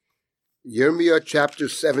Yirmiyah chapter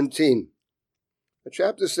 17.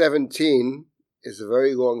 Chapter 17 is a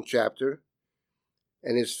very long chapter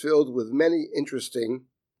and is filled with many interesting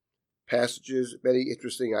passages, many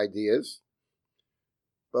interesting ideas.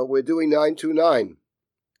 But we're doing 929.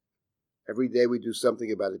 Every day we do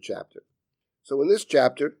something about a chapter. So in this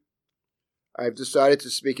chapter, I've decided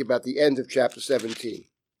to speak about the end of chapter 17.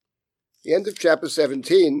 The end of chapter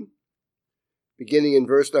 17, beginning in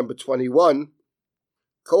verse number 21,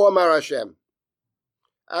 Ko Amar Hashem.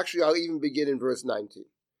 Actually, I'll even begin in verse 19.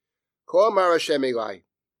 Ko Amar Hashem Elai.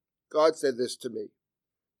 God said this to me.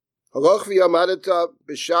 Haloch v'yamadata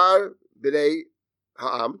b'shar b'nei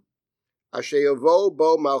ha'am, asher yavo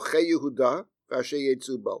bo malchei Yehuda v'asher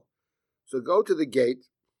yetzu bo. So go to the gate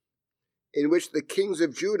in which the kings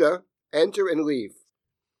of Judah enter and leave.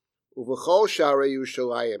 Uv'chol sharei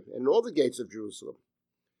Yerushalayim, and all the gates of Jerusalem.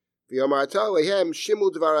 V'yamarta lehem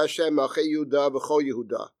shimu dvar Hashem malchei Yehuda v'chol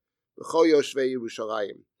Yehuda v'chol yoshvei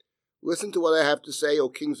Yerushalayim. Listen to what I have to say, O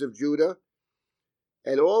kings of Judah,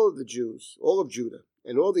 and all of the Jews, all of Judah,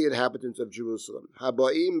 and all the inhabitants of Jerusalem.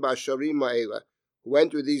 Haba'im b'asharim ma'ela, who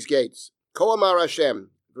enter these gates. Ko Amar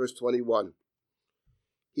Hashem, verse 21.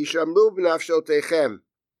 Hishamru b'nafshotechem,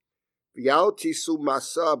 v'yal tisu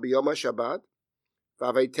masa b'yom HaShabbat,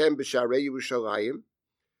 v'aveitem b'sharei Yerushalayim,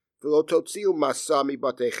 v'lo totziu masa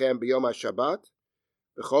mibatechem b'yom HaShabbat,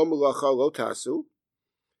 v'chol melacha lo tasu,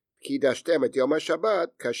 kidashtem et yom HaShabbat,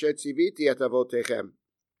 kasher tziviti et avotechem.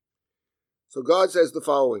 So God says the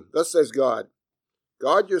following. Thus says God,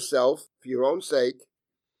 guard yourself for your own sake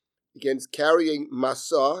against carrying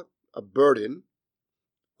masa, a burden,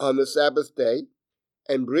 on the Sabbath day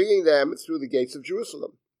and bringing them through the gates of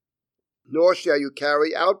Jerusalem. Nor shall you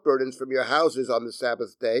carry out burdens from your houses on the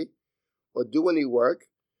Sabbath day or do any work,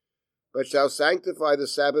 but shall sanctify the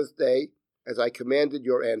Sabbath day as I commanded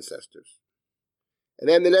your ancestors. And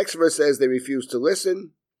then the next verse says they refused to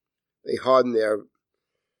listen. They hardened their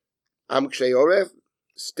Amkshay Oref,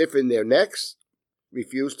 stiffen their necks,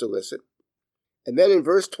 refused to listen. And then in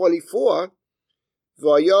verse 24,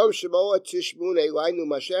 V'ayom shemoa tishmun elaynu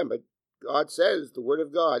Mashem, but God says, the word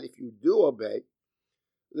of God, if you do obey,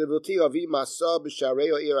 Levilti avi masa b'sharei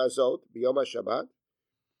ha'ir azot b'yom HaShabbat,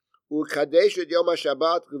 u'kadesh et yom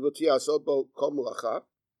HaShabbat levilti asot bo kol melacha,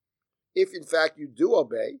 if in fact you do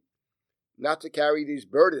obey, not to carry these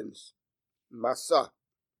burdens, masa,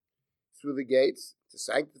 through the gates, to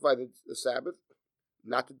sanctify the Sabbath,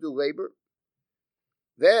 not to do labor,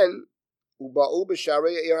 then uba'u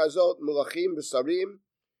b'sharei ha'ir hazot melachim b'sarim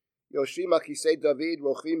yoshvim akisei David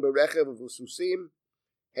rochim b'rechev v'susim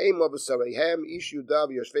heima b'sareihem ish Yudah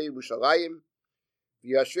v'yoshvei Yerushalayim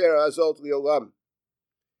v'yasher hazot liolam.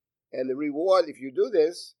 And the reward, if you do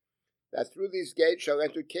this, that through these gates shall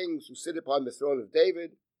enter kings who sit upon the throne of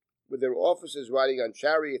David, with their officers riding on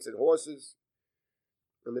chariots and horses,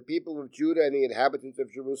 and the people of Judah and the inhabitants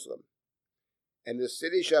of Jerusalem. And the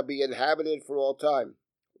city shall be inhabited for all time,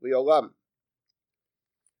 liolam.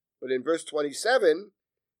 But in verse 27,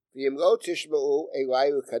 V'im lo tishma'u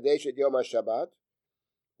elai l'kadesh et yom HaShabbat,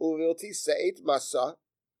 u'vilti sa'it masa,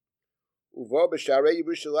 uvo b'sharei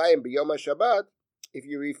Yerushalayim b'yom HaShabbat, if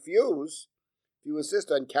you refuse, if you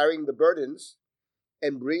insist on carrying the burdens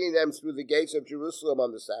and bringing them through the gates of Jerusalem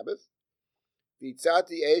on the Sabbath,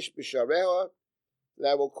 v'tzati esh b'shareha,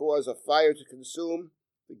 that will cause a fire to consume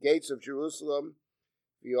the gates of Jerusalem,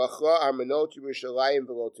 v'yachla armenot Yerushalayim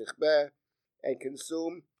v'lo tichbeh, and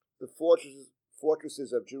consume the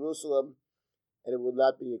fortresses of Jerusalem, and it will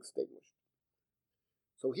not be extinguished.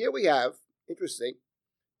 So here we have, interesting,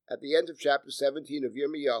 at the end of chapter 17 of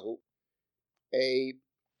Yirmiyahu, a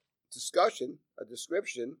discussion, a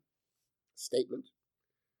description, statement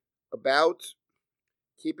about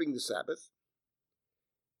keeping the Sabbath.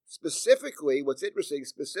 Specifically, what's interesting,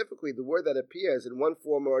 specifically the word that appears in one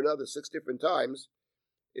form or another 6 different times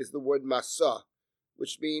is the word masa,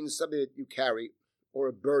 which means something that you carry or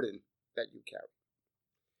a burden that you carry.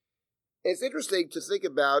 And it's interesting to think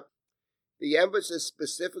about the emphasis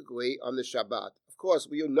specifically on the Shabbat. Of course,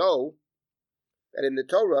 we know that in the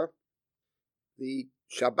Torah, the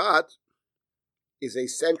Shabbat is a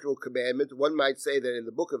central commandment. One might say that in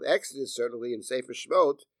the book of Exodus, certainly in Sefer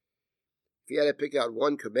Shemot, if you had to pick out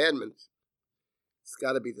one commandment, it's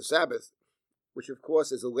got to be the Sabbath, which of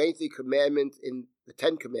course is a lengthy commandment in the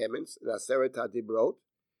 10 Commandments, in Aseret HaDibrot,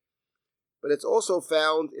 but it's also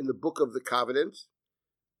found in the Book of the Covenant,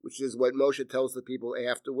 which is what Moshe tells the people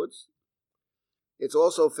afterwards. It's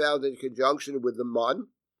also found in conjunction with the Mon.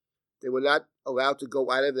 They were not allowed to go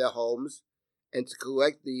out of their homes and to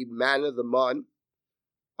collect the manna, the Mon,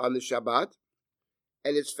 on the Shabbat.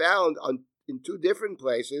 And it's found in 2 different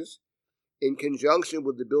places in conjunction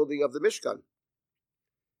with the building of the Mishkan.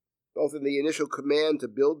 Both in the initial command to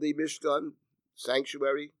build the Mishkan,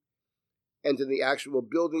 sanctuary, and in the actual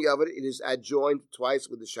building of it, it is adjoined twice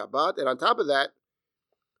with the Shabbat. And on top of that,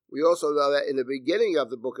 we also know that in the beginning of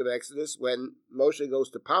the book of Exodus, when Moshe goes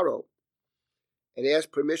to Paro and asks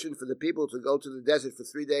permission for the people to go to the desert for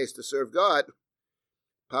 3 days to serve God,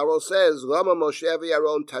 Paro says, Lama Moshe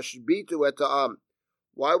v'Aaron tashbitu et ha'am.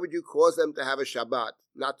 Why would you cause them to have a Shabbat,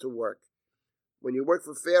 not to work? When you work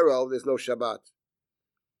for Pharaoh, there's no Shabbat.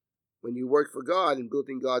 When you work for God and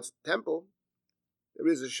building God's temple,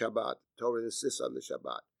 there is a Shabbat. Torah insists on the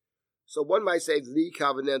Shabbat. So one might say the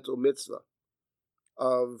covenantal mitzvah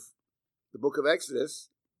of the book of Exodus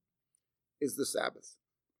is the Sabbath.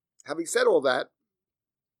 Having said all that,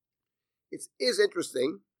 it is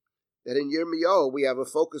interesting that in Yirmiyahu we have a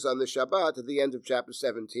focus on the Shabbat at the end of chapter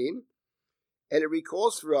 17, and it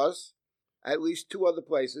recalls for us at least two other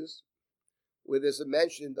places where there's a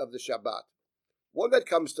mention of the Shabbat. One that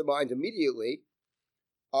comes to mind immediately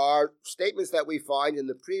are statements that we find in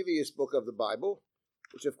the previous book of the Bible,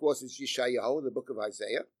 which of course is Yeshayahu, the book of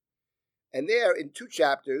Isaiah. And there, in 2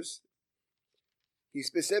 chapters, he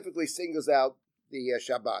specifically singles out the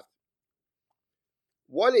Shabbat.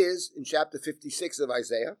 One is in chapter 56 of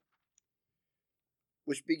Isaiah,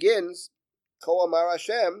 which begins, Ko Amar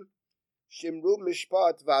Hashem, Shimru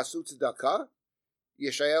Mishpat V'asu Tzedakah.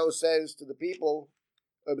 Yeshayahu says to the people,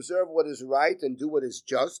 observe what is right and do what is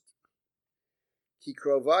just. Ki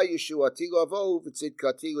krova Yeshuati lavo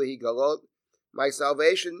v'tzidkati lehigalot. My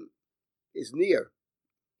salvation is near,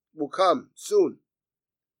 will come soon.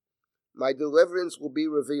 My deliverance will be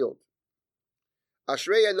revealed.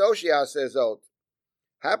 Ashrei Enoshi HaSezot.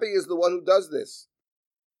 Happy is the one who does this.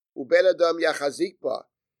 Uben Adam Yachazik Ba,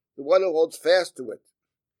 the one who holds fast to it.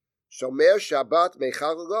 Shomer Shabbat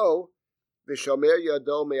Mechal v'shomer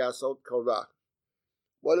Yado Me'asot Korah.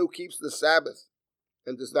 One who keeps the Sabbath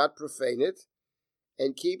and does not profane it,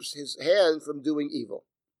 and keeps his hand from doing evil.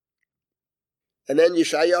 And then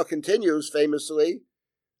Yeshayahu continues famously,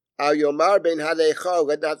 Al Yomar Ben Hanecha,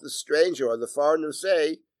 let not the stranger or the foreigner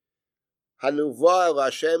say, Hanuva El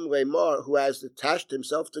Hashem Lemar, who has attached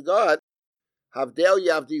himself to God, Havdel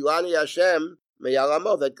Yavdilani Hashem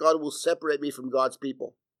Meyalamo, that God will separate me from God's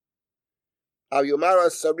people. Al Yomar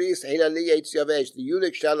Saris Hinani Eitz Yavesh, the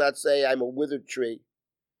eunuch shall not say, I'm a withered tree.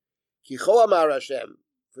 Kicho Amar Hashem,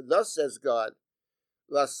 for thus says God,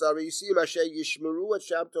 La Sarisim Asher Yishmeru et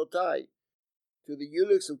Shabtotai, to the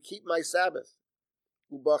eunuchs who keep my Sabbath,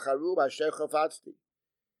 Ubacharu Asher Chafatzti,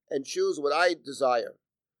 and choose what I desire,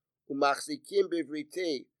 Umachzikim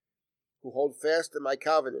Bivriti, who hold fast to my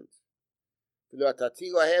covenant,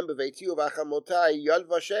 V'natati lahem b'veiti uvachamotai yad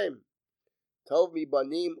vashem, tov mi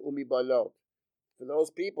banim umi banot. For those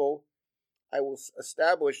people, I will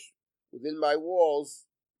establish within my walls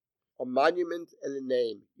a monument and a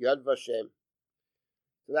name, Yad Vashem.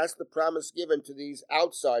 So that's the promise given to these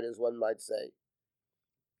outsiders, one might say,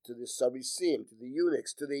 to the Sarisim, to the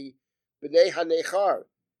eunuchs, to the B'nei HaNechar.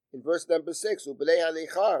 In verse number 6, B'nei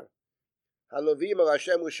HaNechar, Halovim al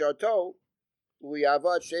Hashem L'sharto,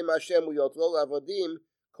 U'yavad Shem Hashem U'yotlo L'avodim,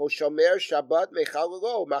 Kol Shomer Shabbat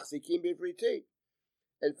Mechalalo, Machzikim Bivriti.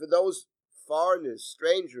 And for those foreigners,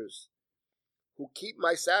 strangers, who keep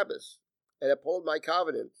my Sabbath and uphold my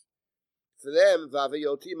covenant, for them,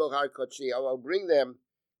 Vavayoti Mohar Kochi, I will bring them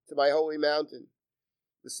to my holy mountain.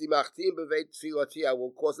 V'simachtim b'veit tfilati, I will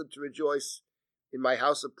cause them to rejoice in my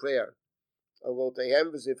house of prayer.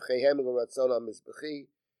 Avotehem v'zivchehem l'ratzon ha'mizbechi,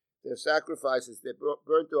 their sacrifices, their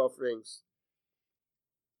burnt offerings,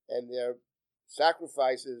 and their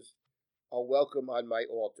sacrifices are welcome on my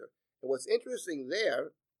altar. And what's interesting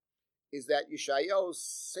there is that Yeshayahu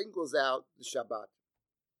singles out the Shabbat.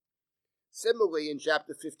 Similarly, in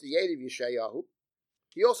chapter 58 of Yeshayahu,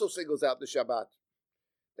 he also singles out the Shabbat.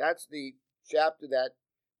 That's the chapter that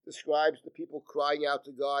describes the people crying out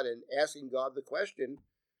to God and asking God the question,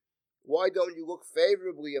 why don't you look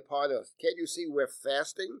favorably upon us? Can't you see we're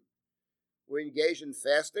fasting? We're engaged in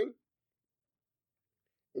fasting?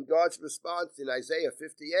 And God's response in Isaiah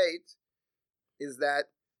 58 is that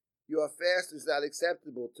your fast is not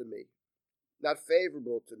acceptable to me, not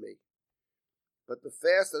favorable to me. But the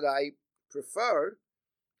fast that I prefer,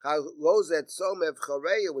 Lozet Somev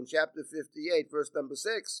Chareyu in chapter 58, verse number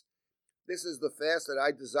 6, this is the fast that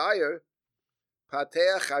I desire,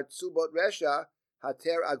 Pater Chartzubot Resha,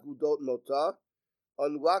 Hater Agudot Mota,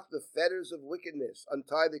 unlock the fetters of wickedness,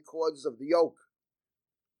 untie the cords of the yoke.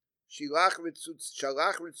 Shalach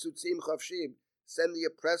Ritzutzim Chavshim, send the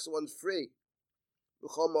oppressed ones free.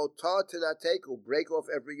 V'chomotah Tenateku, break off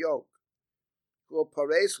every yoke. Lo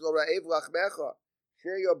Pares Lo Ra'ev Lachmecha,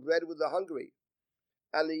 Share your bread with the hungry.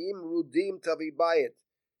 Aniyim rudim tavibayit.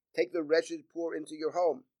 Take the wretched poor into your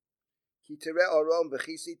home. Ki tere arom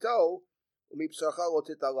v'chisito umipsarcha lo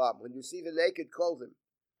titalam. When you see the naked, clothe him.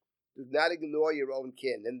 Do not ignore your own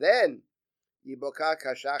kin. And then, yiboka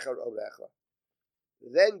kashachar orecha.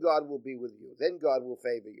 Then God will be with you. Then God will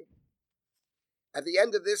favor you. At the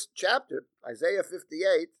end of this chapter, Isaiah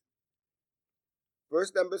 58,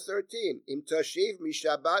 verse number 13, Im tashiv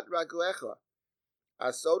mishabat raglecha,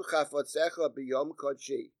 asod chafotzecha biyom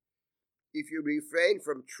kodshi. If you refrain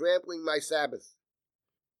from trampling my Sabbath,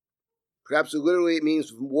 perhaps literally it means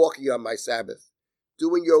from walking on my Sabbath,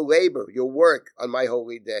 doing your labor, your work on my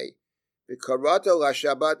holy day. V'karato la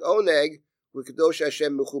Shabbat oneg v'kadosh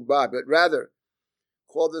Hashem mechubad, but rather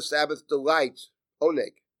call the Sabbath delight,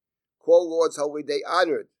 oneg. Call Lord's holy day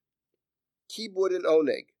honored. Kibud and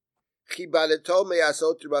oneg. Chibadato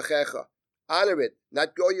me'asot rachecha. Honor it,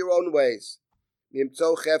 not go your own ways.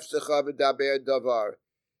 Nimtzo chefsecha v'daber davar.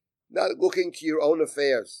 Not looking to your own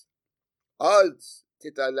affairs. Az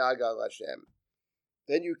titanaga Hashem.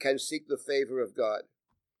 Then you can seek the favor of God.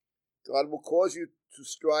 God will cause you to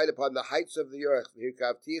stride upon the heights of the earth.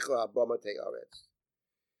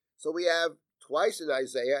 So we have twice in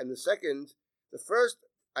Isaiah, and the first,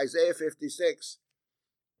 Isaiah 56,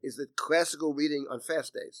 is the classical reading on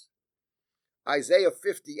fast days. Isaiah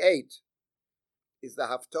 58 is the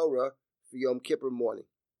Haftorah for Yom Kippur morning.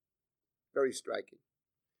 Very striking.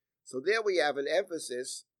 So there we have an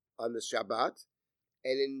emphasis on the Shabbat,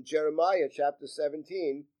 and in Jeremiah chapter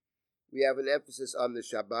 17, we have an emphasis on the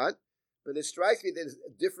Shabbat, but it strikes me that there's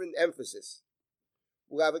a different emphasis.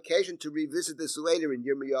 We'll have occasion to revisit this later in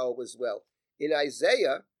Yirmiyahu as well. In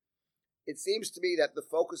Isaiah, it seems to me that the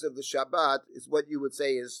focus of the Shabbat is what you would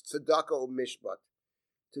say is tzedakah or mishpat,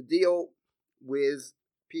 to deal with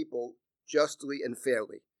people justly and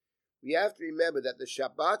fairly. We have to remember that the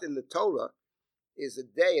Shabbat in the Torah is a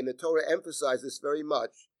day, and the Torah emphasizes this very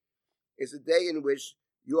much, is a day in which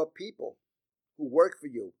your people who work for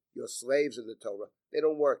you, your slaves in the Torah, they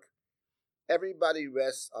don't work. Everybody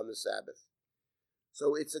rests on the Sabbath.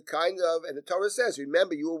 So it's a kind of, and the Torah says,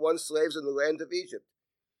 remember, you were once slaves in the land of Egypt.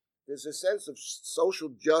 There's a sense of social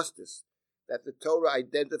justice that the Torah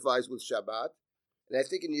identifies with Shabbat. And I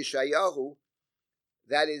think in Yeshayahu,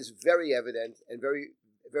 that is very evident and very,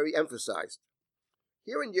 very emphasized.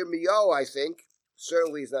 Here in Yirmiyahu, I think,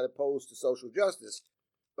 certainly is not opposed to social justice,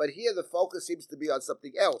 but here the focus seems to be on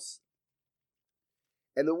something else.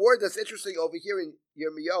 And the word that's interesting over here in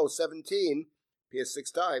Yirmiyahu 17, appears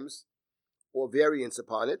 6 times, or variants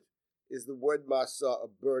upon it, is the word masa, a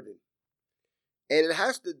burden. And it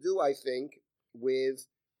has to do, I think, with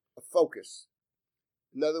a focus.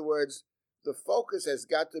 In other words, the focus has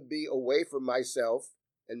got to be away from myself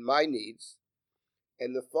and my needs,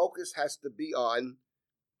 and the focus has to be on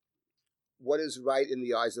what is right in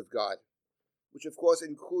the eyes of God, which of course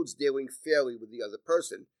includes dealing fairly with the other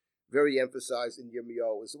person, very emphasized in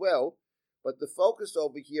Yirmiyahu as well. But the focus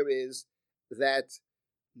over here is that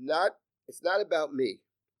it's not about me.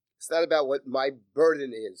 It's not about what my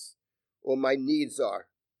burden is or my needs are.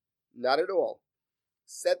 Not at all.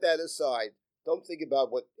 Set that aside. Don't think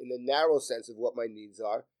about what, in the narrow sense of what my needs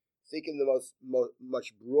are. Think in the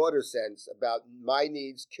much broader sense about my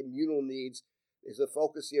needs, communal needs. There's a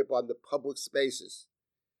focus here upon the public spaces.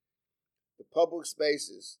 The public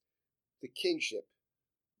spaces, the kingship,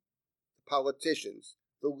 the politicians,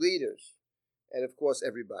 the leaders, and of course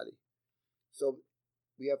everybody. So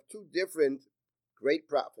we have 2 different great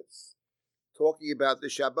prophets talking about the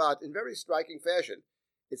Shabbat in very striking fashion.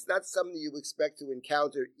 It's not something you expect to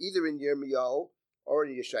encounter either in Yirmiyahu or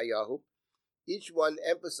in Yeshayahu. Each one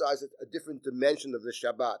emphasizes a different dimension of the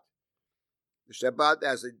Shabbat. The Shabbat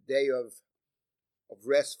as a day of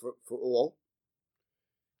rest for all.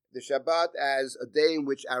 The Shabbat as a day in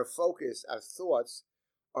which our focus, our thoughts,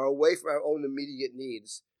 are away from our own immediate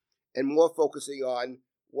needs and more focusing on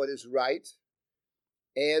what is right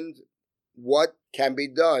and what can be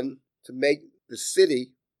done to make the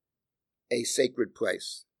city a sacred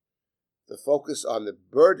place. The focus on the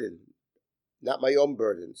burden, not my own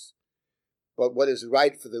burdens, but what is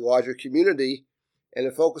right for the larger community, and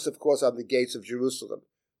the focus, of course, on the gates of Jerusalem,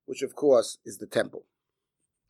 which, of course, is the temple.